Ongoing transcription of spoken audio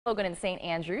Logan in St.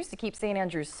 Andrews to keep St.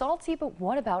 Andrews salty, but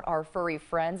what about our furry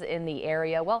friends in the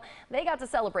area? Well, they got to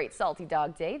celebrate Salty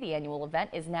Dog Day. The annual event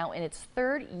is now in its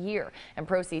third year, and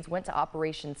proceeds went to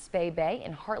Operation Spay Bay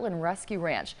and Heartland Rescue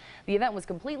Ranch. The event was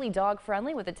completely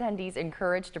dog-friendly, with attendees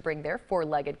encouraged to bring their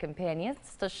four-legged companions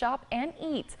to shop and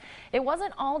eat. It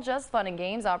wasn't all just fun and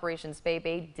games. Operation Spay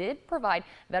Bay did provide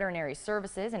veterinary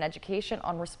services and education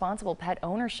on responsible pet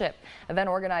ownership. Event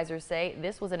organizers say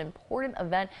this was an important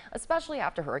event, especially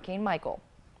after Hurricane Michael.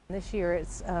 This year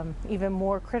it's even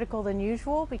more critical than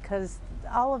usual because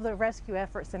all of the rescue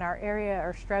efforts in our area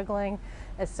are struggling,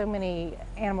 as so many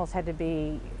animals had to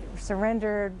be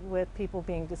surrendered with people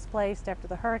being displaced after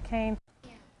the hurricane.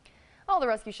 All the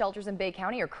rescue shelters in Bay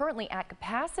County are currently at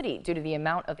capacity due to the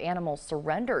amount of animals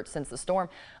surrendered since the storm.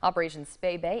 Operation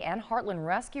Spay Bay and Heartland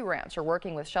Rescue Ranch are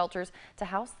working with shelters to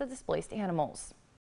house the displaced animals.